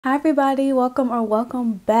Hi everybody,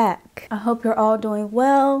 welcome back. I hope you're all doing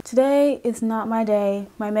well. Today is not my day.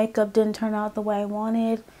 My makeup didn't turn out the way I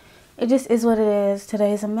wanted. It just is what it is.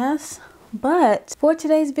 Today's a mess. But for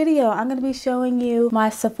today's video, I'm going to be showing you my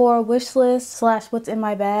Sephora wish list / what's in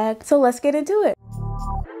my bag. So let's get into it.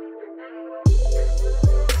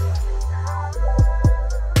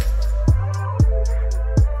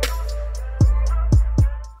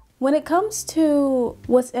 When it comes to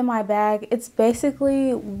what's in my bag, it's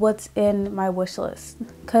basically what's in my wish list.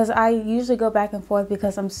 Because I usually go back and forth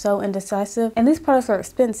because I'm so indecisive and these products are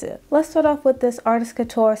expensive. Let's start off with this Artist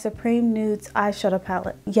Couture Supreme Nudes eyeshadow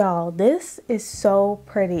palette. Y'all, this is so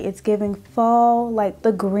pretty. It's giving fall, like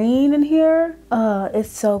the green in here.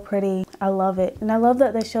 It's so pretty. I love it. And I love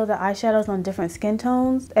that they show the eyeshadows on different skin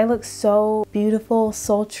tones. They look so beautiful,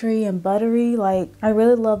 sultry, and buttery. Like, I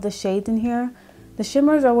really love the shades in here. The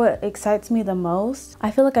shimmers are what excites me the most.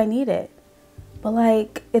 I feel like I need it, but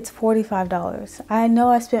like it's $45. I know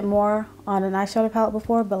I spent more on an eyeshadow palette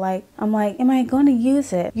before, but like I'm like, am I going to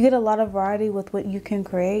use it? You get a lot of variety with what you can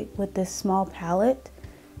create with this small palette.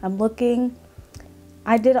 I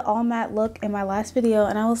did an all matte look in my last video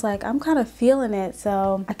and I was like, I'm kind of feeling it.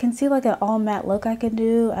 So I can see like an all matte look I can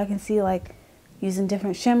do. I can see like using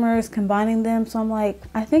different shimmers, combining them. So I'm like,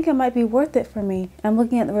 I think it might be worth it for me. I'm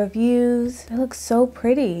looking at the reviews. It looks so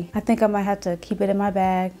pretty. I think I might have to keep it in my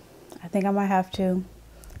bag. I think I might have to.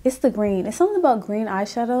 It's the green. It's something about green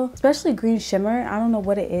eyeshadow, especially green shimmer. I don't know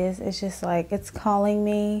what it is. It's just like, it's calling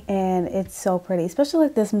me and it's so pretty. Especially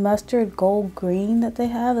like this mustard gold green that they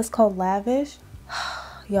have. It's called Lavish.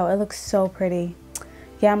 Yo, it looks so pretty.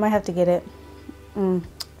 Yeah, I might have to get it.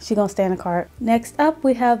 She gonna stay in the cart. Next up,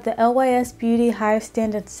 we have the LYS Beauty Higher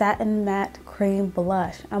Standard Satin Matte Cream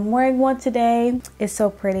Blush. I'm wearing one today. It's so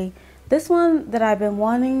pretty. This one that I've been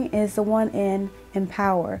wanting is the one in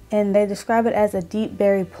Empower, and they describe it as a deep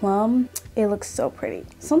berry plum. It looks so pretty.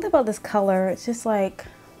 Something about this color, it's just like,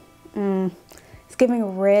 it's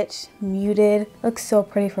giving rich, muted. Looks so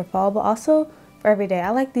pretty for fall, but also for every day. I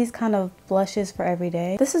like these kind of blushes for every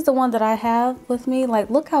day. This is the one that I have with me. Like,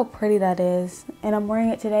 look how pretty that is. And I'm wearing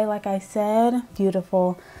it today, like I said.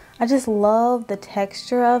 Beautiful. I just love the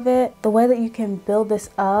texture of it. The way that you can build this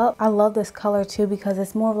up. I love this color too because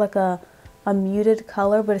it's more of like a muted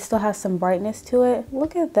color, but it still has some brightness to it.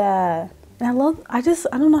 Look at that. And I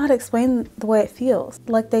don't know how to explain the way it feels.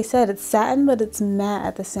 Like they said, it's satin, but it's matte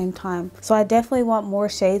at the same time. So I definitely want more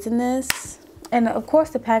shades in this. And of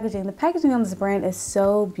course the packaging on this brand is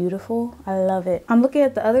so beautiful. I love it. I'm looking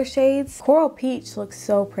at the other shades. Coral Peach looks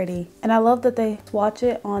so pretty. And I love that they swatch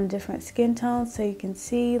it on different skin tones so you can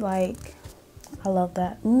see, like, I love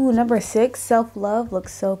that. Ooh, number 6, Self Love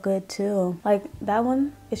looks so good too. Like that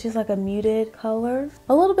one, it's just like a muted color.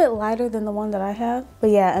 A little bit lighter than the one that I have.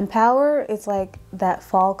 But yeah, Empower, it's like that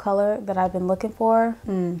fall color that I've been looking for.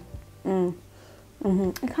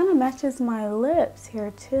 It kind of matches my lips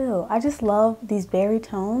here too. I just love these berry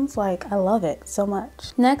tones. Like, I love it so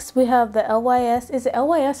much. Next, we have the LYS. Is it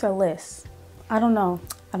LYS or LYS? I don't know.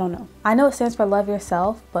 I know it stands for Love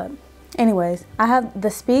Yourself, but anyways, I have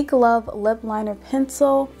the Speak Love Lip Liner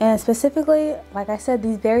Pencil. And specifically, like I said,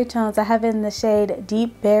 these berry tones, I have it in the shade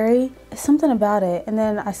Deep Berry. It's something about it. And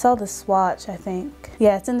then I saw the swatch, I think.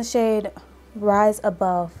 Yeah, it's in the shade Rise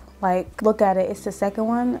Above. Like, look at it. It's the second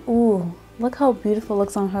one. Ooh. Look how beautiful it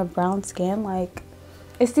looks on her brown skin. Like,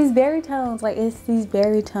 it's these berry tones. Like, it's these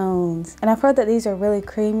berry tones. And I've heard that these are really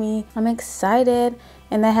creamy. I'm excited.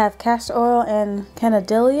 And they have castor oil and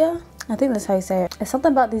candidalia. I think that's how you say it. It's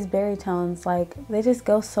something about these berry tones. Like, they just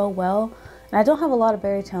go so well. And I don't have a lot of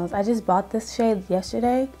berry tones. I just bought this shade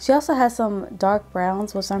yesterday. She also has some dark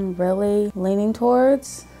browns, which I'm really leaning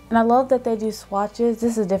towards. And I love that they do swatches.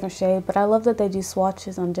 This is a different shade, but I love that they do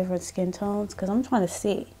swatches on different skin tones because I'm trying to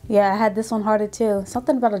see. Yeah, I had this one hearted too.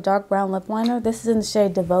 Something about a dark brown lip liner. This is in the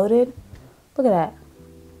shade Devoted. Look at that.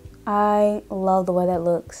 I love the way that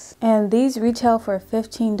looks. And these retail for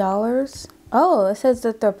 $15. Oh, it says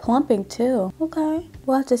that they're plumping too. Okay,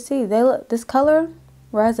 we'll have to see. They look, this color,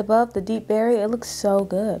 Rise Above, the Deep Berry, it looks so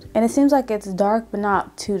good. And it seems like it's dark, but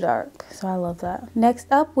not too dark. So I love that.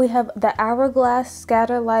 Next up, we have the Hourglass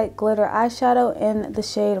Scatter Light Glitter Eyeshadow in the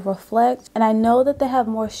shade Reflect. And I know that they have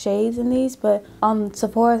more shades in these, but on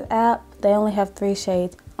Sephora's app, they only have 3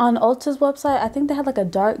 shades. On Ulta's website, I think they had like a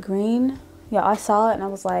dark green. Yeah, I saw it and I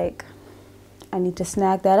was like, I need to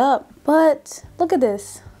snag that up. But look at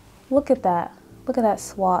this. Look at that. Look at that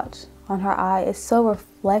swatch on her eye. It's so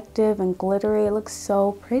reflective and glittery. It looks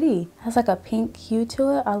so pretty. It has like a pink hue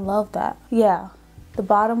to it. I love that. Yeah, the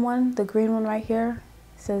bottom one, the green one right here,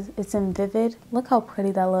 says it's in Vivid. Look how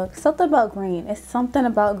pretty that looks. Something about green. It's something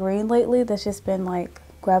about green lately that's just been like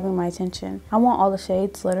grabbing my attention. I want all the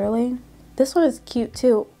shades, literally. This one is cute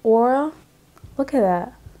too. Aura. Look at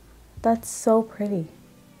that. That's so pretty.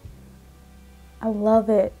 I love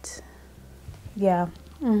it. Yeah.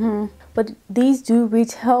 But these do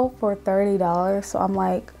retail for $30, so I'm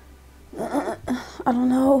like, I don't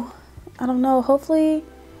know. Hopefully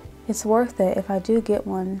it's worth it if I do get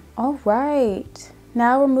one. All right.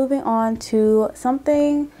 Now we're moving on to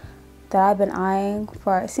something that I've been eyeing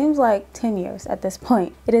for, it seems like 10 years at this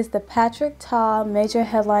point. It is the Patrick Ta Major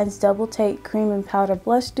Headlines Double Take Cream and Powder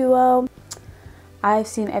Blush Duo. I've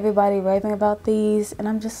seen everybody raving about these, and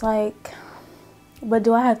I'm just like, but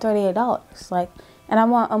do I have $38? Like, and I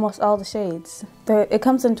want almost all the shades. It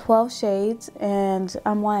comes in 12 shades, and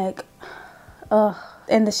I'm like, ugh.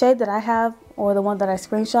 And the shade that I have, or the one that I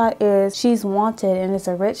screenshot, is She's Wanted, and it's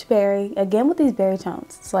a rich berry. Again, with these berry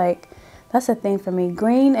tones, it's like, that's a thing for me,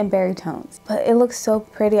 green and berry tones. But it looks so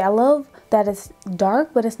pretty. I love that it's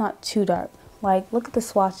dark, but it's not too dark. Like, look at the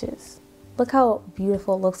swatches. Look how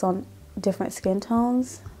beautiful it looks on different skin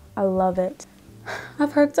tones. I love it.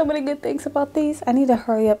 I've heard so many good things about these. I need to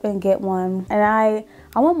hurry up and get one. And I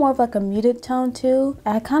want more of like a muted tone too.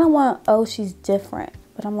 And I kind of want, oh, she's different.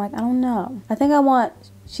 But I'm like, I don't know. I think I want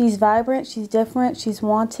She's Vibrant, She's Different, She's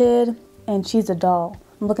Wanted, and She's a Doll.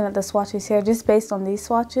 I'm looking at the swatches here, just based on these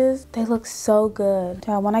swatches. They look so good.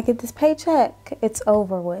 Now, when I get this paycheck, it's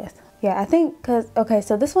over with. Yeah, I think, okay,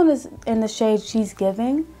 so this one is in the shade She's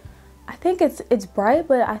Giving. I think it's bright,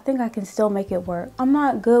 but I think I can still make it work. I'm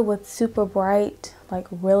not good with super bright, like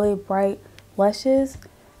really bright blushes.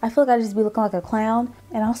 I feel like I just be looking like a clown.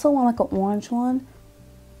 And I also want like an orange one.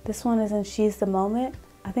 This one is in She's the Moment.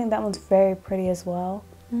 I think that one's very pretty as well.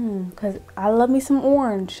 Because I love me some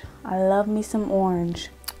orange. I love me some orange.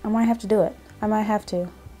 I might have to do it. I might have to.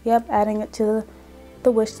 Yep, adding it to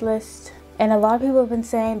the wish list. And a lot of people have been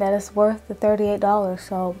saying that it's worth the $38,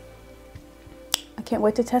 so I can't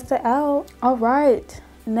wait to test it out. All right,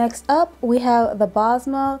 next up we have the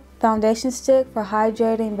Basma foundation stick for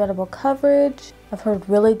hydrating buildable coverage. I've heard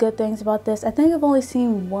really good things about this. I think I've only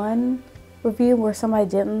seen one review where somebody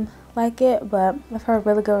didn't like it, but I've heard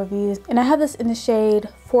really good reviews. And I have this in the shade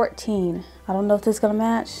 14. I don't know if this is gonna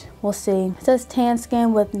match. We'll see. It says tan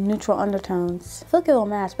skin with neutral undertones. I feel like it'll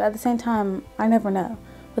match, but at the same time, I never know.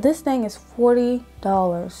 But this thing is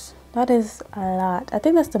 $40. That is a lot. I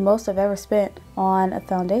think that's the most I've ever spent on a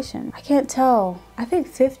foundation. I can't tell. I think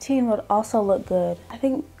 15 would also look good. I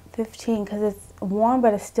think 15 because it's warm,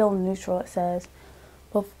 but it's still neutral, it says.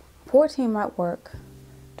 But 14 might work.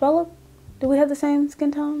 Do we have the same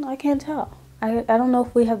skin tone? I can't tell. I don't know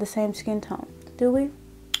if we have the same skin tone. Do we?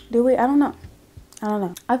 I don't know.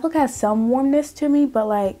 I feel like it has some warmness to me, but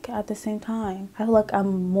like at the same time, I feel like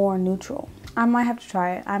I'm more neutral. I might have to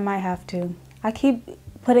try it. I might have to. I keep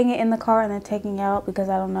putting it in the cart and then taking it out because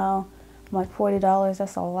I don't know. I'm like $40,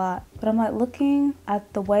 that's a lot. But I'm like looking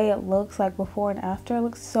at the way it looks like before and after. It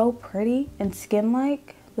looks so pretty and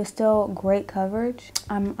skin-like, but still great coverage.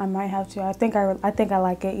 I might have to. I think I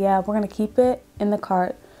like it. Yeah, we're gonna keep it in the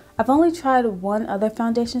cart. I've only tried one other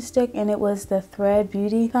foundation stick, and it was the Thread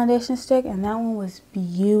Beauty foundation stick, and that one was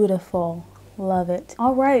beautiful. Love it.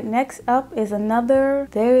 All right, next up is another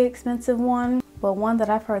very expensive one, but one that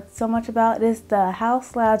I've heard so much about. It is the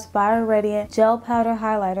House Labs Bio Radiant Gel Powder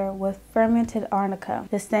Highlighter with Fermented Arnica.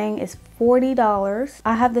 This thing is $40.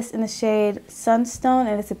 I have this in the shade Sunstone,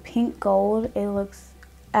 and it's a pink gold. It looks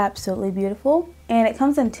absolutely beautiful, and it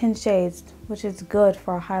comes in 10 shades, which is good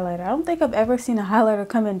for a highlighter. I don't think I've ever seen a highlighter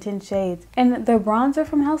come in 10 shades. And their bronzer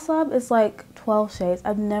from House Lab is like 12 shades.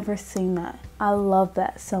 I've never seen that. I love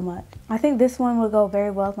that so much. I think this one would go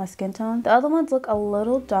very well with my skin tone. The other ones look a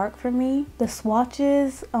little dark for me. The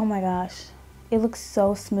swatches, oh my gosh, it looks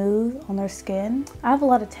so smooth on their skin. I have a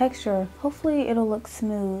lot of texture. Hopefully it'll look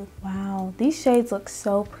smooth. Wow, these shades look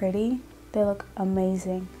so pretty. They look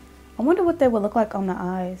amazing. I wonder what they would look like on the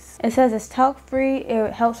eyes. It says it's talc free,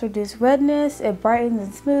 it helps reduce redness, it brightens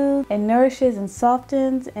and smooths, it nourishes and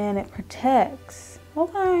softens, and it protects.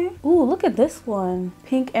 Okay. Ooh, look at this one.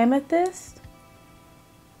 Pink amethyst.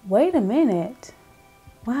 Wait a minute.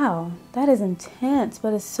 Wow, that is intense,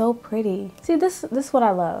 but it's so pretty. See, this is what I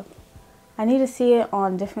love. I need to see it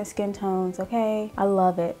on different skin tones, okay? I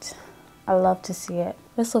love it. I love to see it.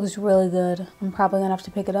 This looks really good. I'm probably gonna have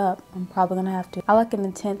to pick it up. I'm probably gonna have to. I like an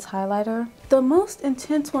intense highlighter. The most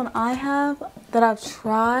intense one I have that I've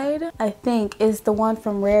tried, I think, is the one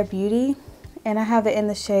from Rare Beauty. And I have it in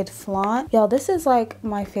the shade Flaunt. Y'all, this is like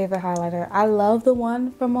my favorite highlighter. I love the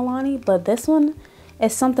one from Milani, but this one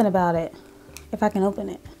is something about it. If I can open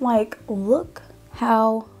it. Like, look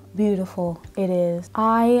how beautiful it is.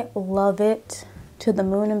 I love it to the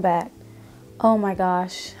moon and back. Oh my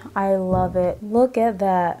gosh, I love it. Look at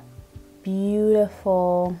that.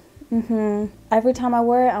 Beautiful. Every time I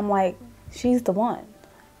wear it, I'm like, she's the one.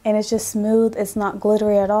 And it's just smooth. It's not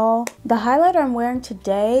glittery at all. The highlighter I'm wearing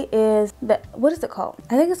today is what is it called?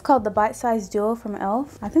 I think it's called the Bite Size Duo from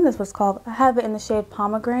e.l.f. I think that's what it's called. I have it in the shade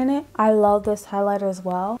Pomegranate. I love this highlighter as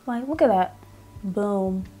well. Like, look at that.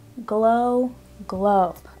 Boom. Glow,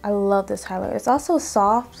 glow. I love this highlighter. It's also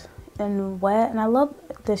soft and wet, and I love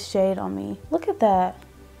this shade on me. Look at that.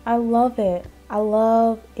 I love it. I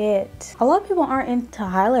love it. A lot of people aren't into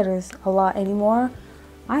highlighters a lot anymore.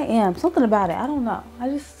 I am. Something about it. I don't know.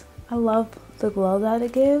 I love the glow that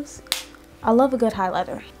it gives. I love a good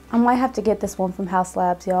highlighter. I might have to get this one from House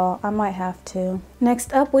Labs, y'all. I might have to.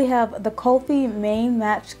 Next up, we have the Kulfi Main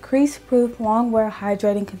Match Crease Proof Long Wear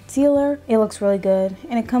Hydrating Concealer. It looks really good,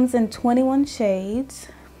 and it comes in 21 shades.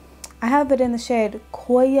 I have it in the shade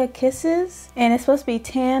Koya Kisses, and it's supposed to be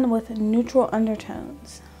tan with neutral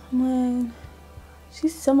undertones. I'm like,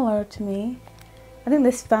 she's similar to me. I think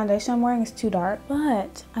this foundation I'm wearing is too dark,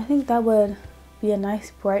 but I think that would be a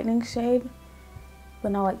nice brightening shade,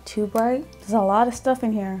 but not like too bright. There's a lot of stuff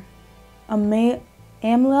in here.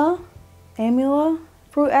 Amula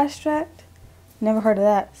fruit extract. Never heard of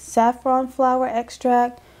that. Saffron flower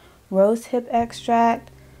extract, rose hip extract,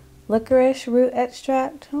 licorice root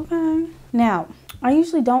extract. Okay. Now, I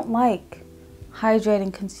usually don't like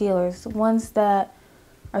hydrating concealers, ones that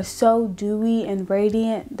are so dewy and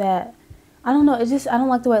radiant that I don't know, I don't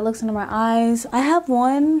like the way it looks under my eyes. I have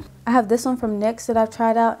this one from NYX that I've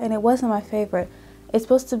tried out, and it wasn't my favorite. It's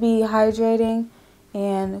supposed to be hydrating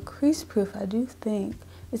and crease proof, I do think.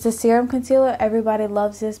 It's a serum concealer. Everybody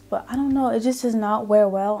loves this, but I don't know, it just does not wear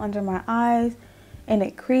well under my eyes, and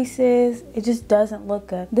it creases. It just doesn't look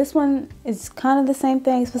good. This one is kind of the same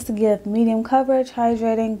thing. It's supposed to give medium coverage,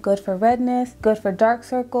 hydrating, good for redness, good for dark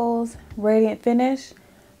circles, radiant finish.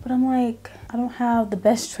 But I'm like, I don't have the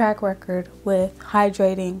best track record with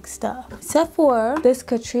hydrating stuff. Sephora, this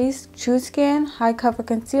Catrice True Skin High Cover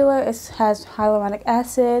Concealer. It has hyaluronic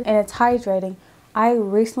acid and it's hydrating. I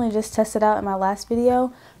recently just tested out in my last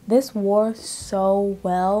video. This wore so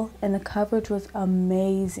well and the coverage was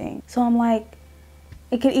amazing. So I'm like,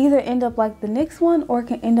 it could either end up like the NYX one or it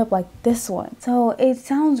can end up like this one. So it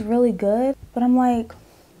sounds really good, but I'm like,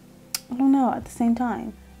 I don't know at the same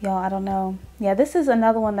time. Y'all, I don't know. Yeah, this is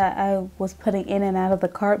another one that I was putting in and out of the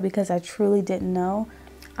cart because I truly didn't know.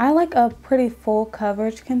 I like a pretty full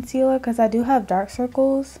coverage concealer because I do have dark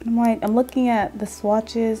circles. I'm looking at the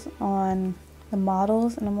swatches on the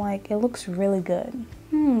models and I'm like, it looks really good.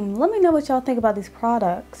 Let me know what y'all think about these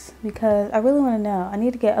products because I really want to know. I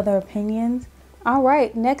need to get other opinions.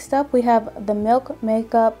 Alright, next up we have the Milk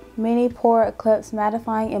Makeup Mini Pore Eclipse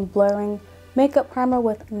Mattifying and Blurring Makeup Primer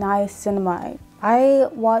with Niacinamide. I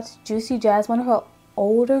watched Juicy Jazz, one of her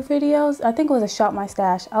older videos. I think it was a Shop My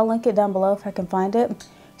Stash. I'll link it down below if I can find it.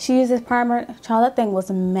 She used this primer. Child, that thing was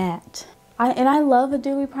matte. I love a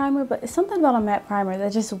dewy primer, but it's something about a matte primer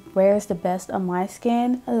that just wears the best on my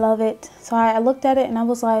skin. I love it. So I looked at it and I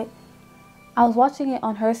was like, I was watching it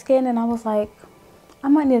on her skin and I was like, I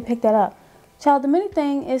might need to pick that up. Child, the mini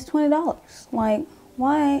thing is $20. Like,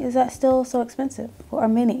 why is that still so expensive for a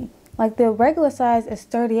mini? Like, the regular size is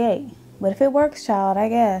 $38. But if it works, child, I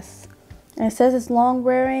guess. And it says it's long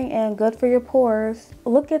wearing and good for your pores.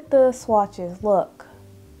 Look at the swatches. Look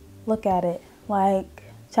at it. Like,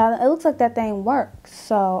 child, it looks like that thing works.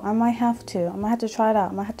 So I might have to try it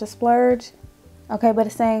out. I might have to splurge. Okay, but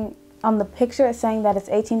it's saying on the picture, it's saying that it's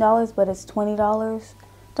 $18, but it's $20.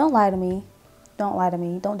 Don't lie to me. Don't lie to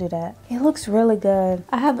me. Don't do that. It looks really good.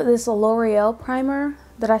 I have this L'Oreal primer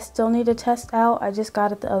that I still need to test out. I just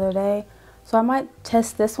got it the other day. So I might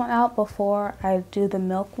test this one out before I do the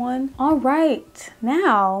milk one. All right,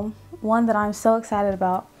 now one that I'm so excited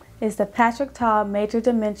about is the Patrick Ta Major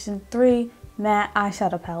Dimension 3 Matte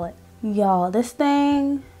Eyeshadow Palette. Y'all, this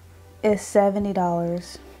thing is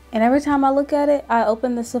 $70. And every time I look at it, I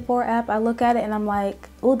open the Sephora app, I look at it and I'm like,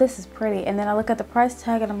 oh, this is pretty. And then I look at the price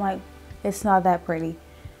tag and I'm like, it's not that pretty.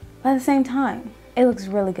 But at the same time, it looks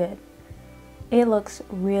really good. It looks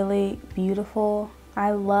really beautiful.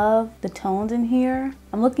 I love the tones in here.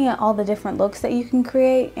 I'm looking at all the different looks that you can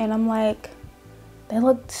create and I'm like, they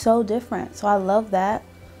look so different. So I love that.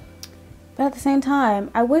 But at the same time,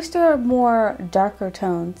 I wish there were more darker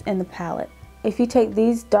tones in the palette. If you take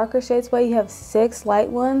these darker shades away, you have 6 light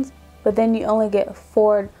ones, but then you only get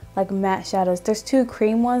 4 like matte shadows. There's 2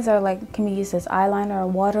 cream ones that are like, can be used as eyeliner or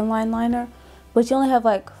waterline liner, but you only have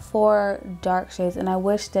like 4 dark shades, and I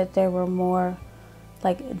wish that there were more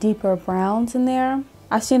like deeper browns in there.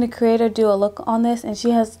 I've seen a creator do a look on this and she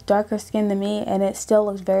has darker skin than me and it still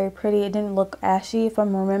looks very pretty. It didn't look ashy if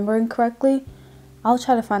I'm remembering correctly. I'll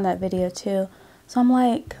try to find that video too. So I'm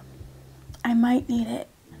like, I might need it.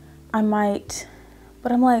 I might,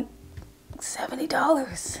 but I'm like,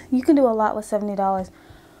 $70. You can do a lot with $70.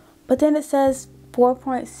 But then it says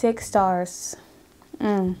 4.6 stars.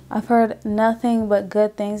 I've heard nothing but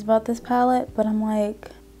good things about this palette, but I'm like,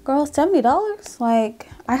 girl, $70? Like,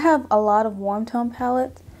 I have a lot of warm tone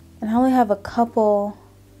palettes and I only have a couple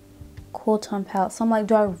cool tone palettes. So I'm like,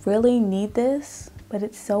 do I really need this? But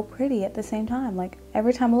it's so pretty at the same time. Like,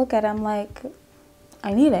 every time I look at it, I'm like,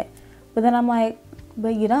 I need it. But then I'm like,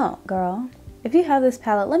 but you don't, girl. If you have this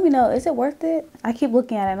palette, let me know. Is it worth it? I keep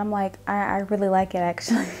looking at it and I'm like, I really like it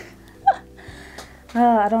actually.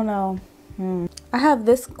 I don't know. I have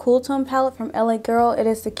this cool tone palette from LA Girl. It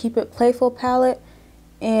is the Keep It Playful palette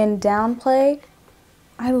in Downplay.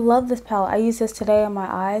 I love this palette. I use this today on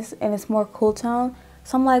my eyes and it's more cool tone.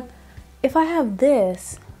 So I'm like, if I have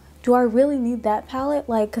this, do I really need that palette?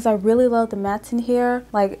 Like, cause I really love the mattes in here.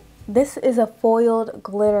 Like, this is a foiled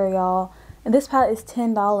glitter, y'all. And this palette is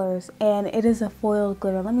 $10 and it is a foiled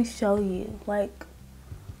glitter. Let me show you. Like,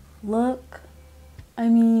 look. I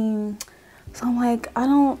mean, so I'm like, I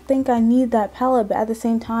don't think I need that palette, but at the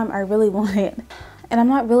same time, I really want it. And I'm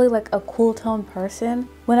not really like a cool tone person.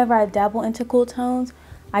 Whenever I dabble into cool tones,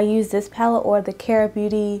 I use this palette or the Cara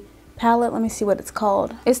Beauty palette. Let me see what it's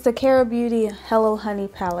called. It's the Cara Beauty Hello Honey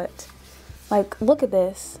palette. Like, look at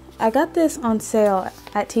this. I got this on sale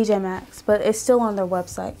at TJ Maxx, but it's still on their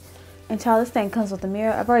website. And child, this thing comes with a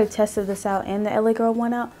mirror. I've already tested this out and the LA Girl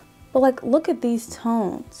one out. But like, look at these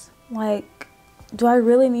tones. Like, do I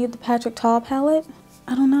really need the Patrick Ta palette?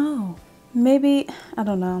 I don't know. Maybe, I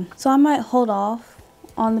don't know. So I might hold off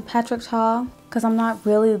on the Patrick Ta because I'm not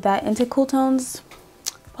really that into cool tones.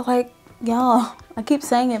 But like, y'all, I keep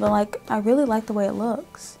saying it, but like, I really like the way it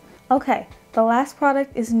looks. Okay, the last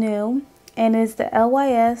product is new and is the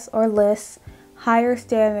LYS or LYS Higher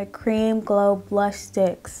Standard Cream Glow Blush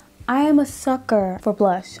Sticks. I am a sucker for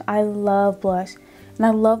blush. I love blush and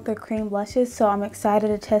I love their cream blushes, so I'm excited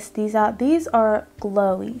to test these out. These are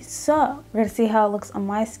glowy, so we're gonna see how it looks on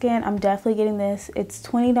my skin. I'm definitely getting this. It's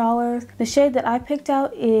 $20. The shade that I picked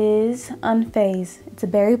out is Unfazed. It's a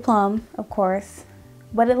berry plum, of course,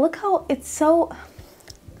 but look how it's so,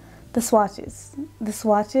 the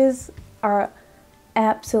swatches are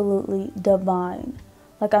absolutely divine.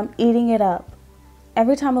 Like, I'm eating it up.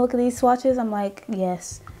 Every time I look at these swatches, I'm like,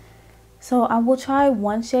 yes. So I will try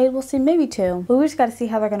one shade, we'll see, maybe two. But we just gotta see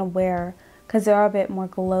how they're gonna wear because they are a bit more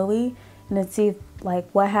glowy, and then see like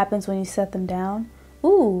what happens when you set them down.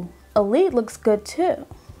 Ooh, Elite looks good too.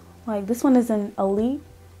 Like, this one is an Elite.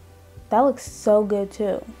 That looks so good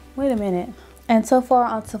too. Wait a minute. And so far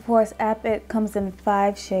on Sephora's app, it comes in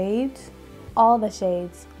 5 shades. All the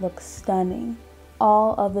shades look stunning.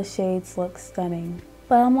 All of the shades look stunning.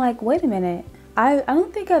 But I'm like, wait a minute. I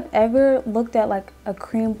don't think I've ever looked at like a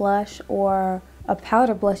cream blush or a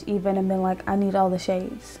powder blush even and been like, I need all the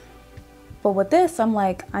shades. But with this, I'm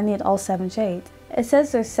like, I need all 7 shades. It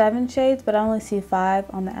says there's 7 shades, but I only see 5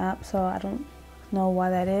 on the app, so I don't know why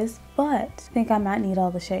that is. But I think I might need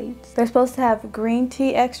all the shades. They're supposed to have green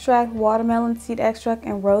tea extract, watermelon seed extract,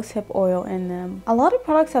 and rose hip oil in them. A lot of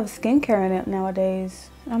products have skincare in it nowadays.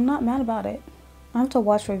 I'm not mad about it. I have to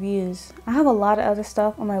watch reviews. I have a lot of other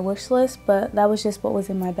stuff on my wish list, but that was just what was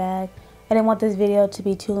in my bag. I didn't want this video to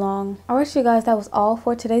be too long. Alright, you guys, that was all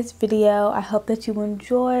for today's video. I hope that you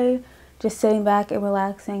enjoyed just sitting back and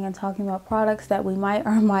relaxing and talking about products that we might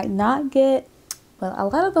or might not get. But a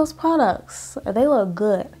lot of those products, they look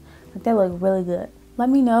good. Like, they look really good. Let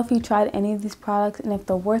me know if you tried any of these products and if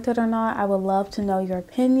they're worth it or not. I would love to know your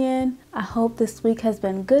opinion. I hope this week has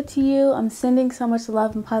been good to you. I'm sending so much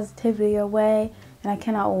love and positivity your way, and I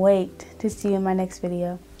cannot wait to see you in my next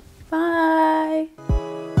video. Bye!